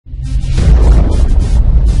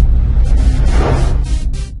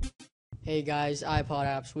Hey guys, iPod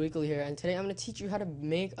Apps Weekly here, and today I'm going to teach you how to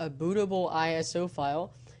make a bootable ISO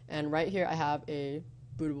file. And right here I have a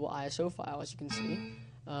bootable ISO file, as you can see.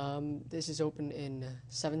 This is open in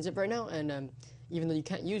 7-zip right now, and even though you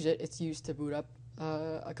can't use it, it's used to boot up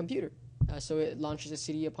a computer. So it launches a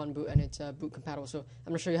CD upon boot, and it's boot compatible. So I'm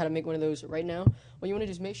going to show you how to make one of those right now. What you want to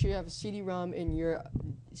do is make sure you have a CD-ROM in your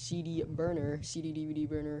CD burner, CD DVD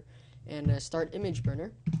burner, and start image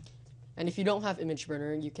burner. And if you don't have image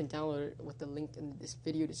burner, you can download it with the link in this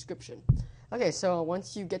video description. Okay, so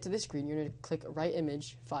once you get to this screen, you're going to click Write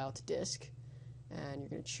Image, File to Disk, and you're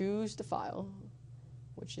going to choose the file,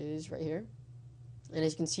 which is right here. And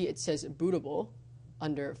as you can see, it says bootable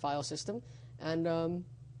under File System, and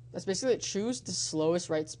that's basically it. Choose the slowest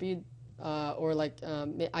write speed,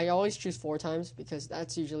 I always choose 4 times because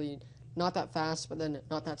that's usually not that fast, but then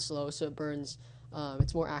not that slow, so it burns.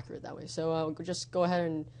 It's more accurate that way. So just go ahead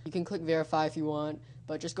and you can click verify if you want,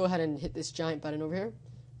 but just go ahead and hit this giant button over here,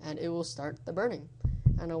 and it will start the burning.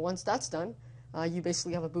 And once that's done, you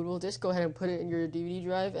basically have a bootable disk. Go ahead and put it in your DVD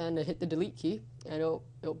drive and hit the delete key, and it'll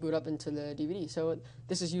boot up into the DVD. So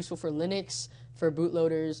this is useful for Linux, for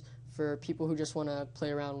bootloaders, for people who just want to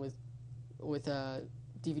play around with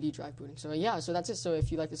DVD drive booting. So yeah, so that's it. So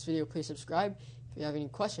if you like this video, please subscribe. If you have any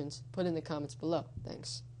questions, put it in the comments below.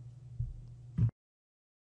 Thanks.